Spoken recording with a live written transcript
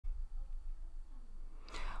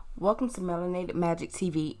Welcome to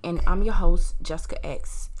MelanatedMagikTV, and I'm your host, Jessica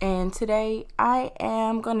X. And today I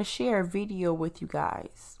am going to share a video with you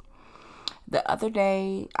guys. The other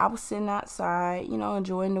day I was sitting outside,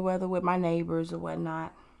 enjoying the weather with my neighbors or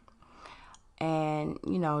whatnot. And,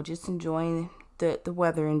 just enjoying the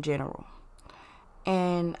weather in general.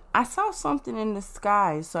 And I saw something in the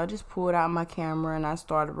sky, so I just pulled out my camera and I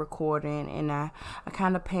started recording. And I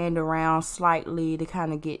kind of panned around slightly to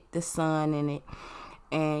kind of get the sun in it.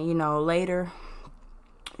 And, later,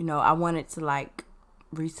 I wanted to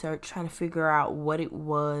research, try to figure out what it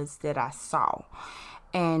was that I saw.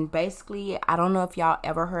 And basically, I don't know if y'all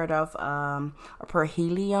ever heard of a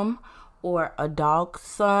Parhelion or a dog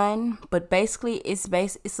sun, but basically it's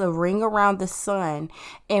a ring around the sun.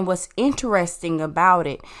 And what's interesting about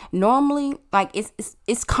it, normally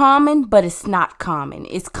it's common, but it's not common.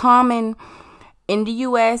 It's common in the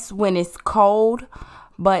US when it's cold.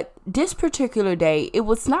 But this particular day, it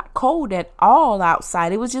was not cold at all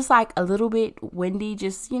outside. It was just like a little bit windy,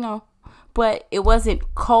 but it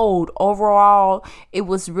wasn't cold. Overall, it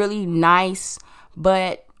was really nice.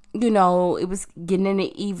 But, it was getting in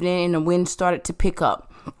the evening and the wind started to pick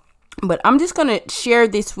up. But I'm just going to share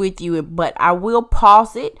this with you, but I will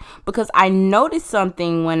pause it because I noticed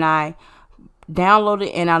something when I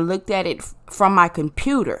downloaded and I looked at it from my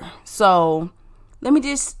computer. So let me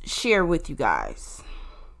just share with you guys.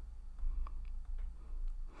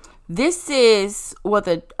 This is what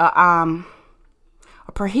a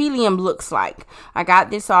Parhelion looks like. I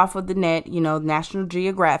got this off of the net, National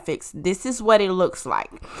Geographic's. This is what it looks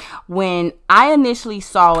like. When I initially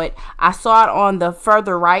saw it, I saw it on the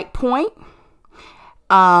further right point.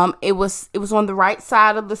 It was on the right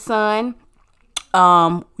side of the sun.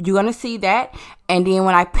 You're gonna see that, and then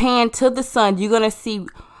when I pan to the sun, you're gonna see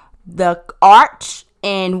the arch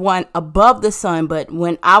and one above the sun. But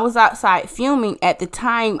when I was outside filming at the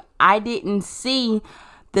time, I didn't see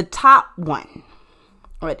the top one.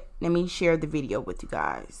 All right, let me share the video with you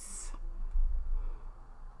guys.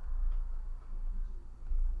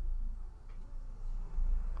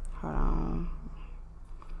 Hold on.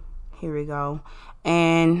 Here we go.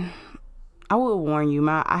 And I will warn you,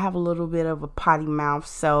 I have a little bit of a potty mouth,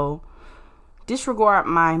 so disregard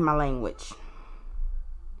my language.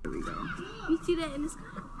 Here we go. You see that in the sky?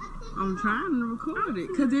 I'm trying to record it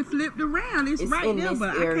because it flipped around. It's right in there, this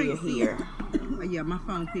but area I can't see here. Oh, yeah, my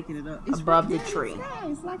phone picking it up. It's above right the tree.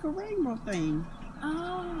 It's like a rainbow thing.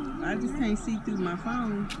 Oh. I just can't see through my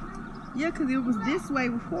phone. Yeah, because it was this way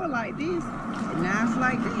before, like this, and now it's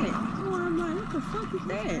like that. Oh, I'm like, what the fuck is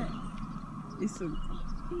that? It's some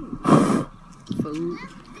food.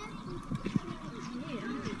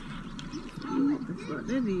 What the fuck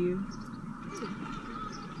that is?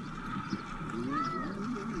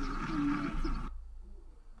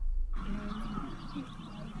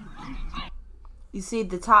 You see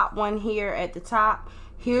the top one here at the top?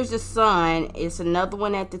 Here's the sun. It's another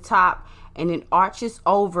one at the top, and it arches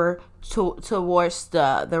over towards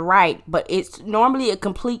the right. But it's normally a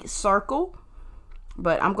complete circle.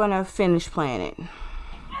 But I'm gonna finish playing it.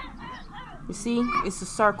 You see, it's a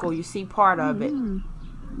circle. You see part of it. I don't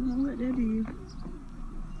know what that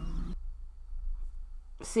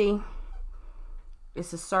is. See,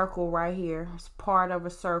 it's a circle right here. It's part of a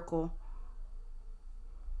circle.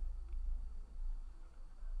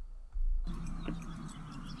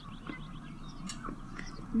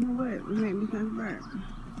 You know what? It made me think about it.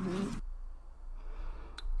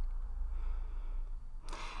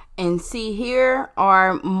 And see, here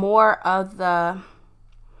are more of the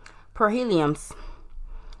Parhelions.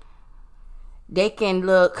 They can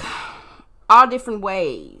look all different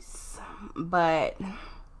ways, but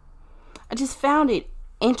I just found it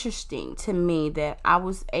interesting to me that I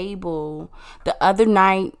was able, the other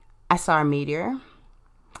night I saw a meteor.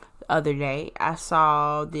 The other day I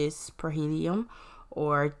saw this Parhelion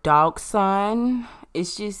or dog sun.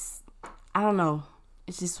 It's just, I don't know,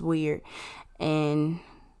 it's just weird, and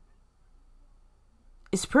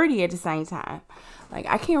it's pretty at the same time.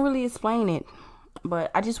 I can't really explain it, but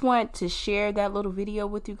I just want to share that little video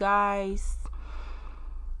with you guys.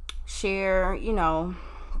 Share,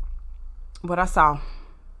 what I saw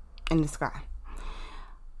in the sky.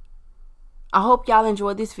 I hope y'all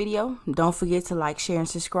enjoyed this video. Don't forget to like, share, and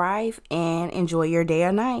subscribe, and enjoy your day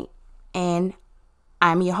or night. And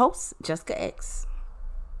I'm your host, Jessica X.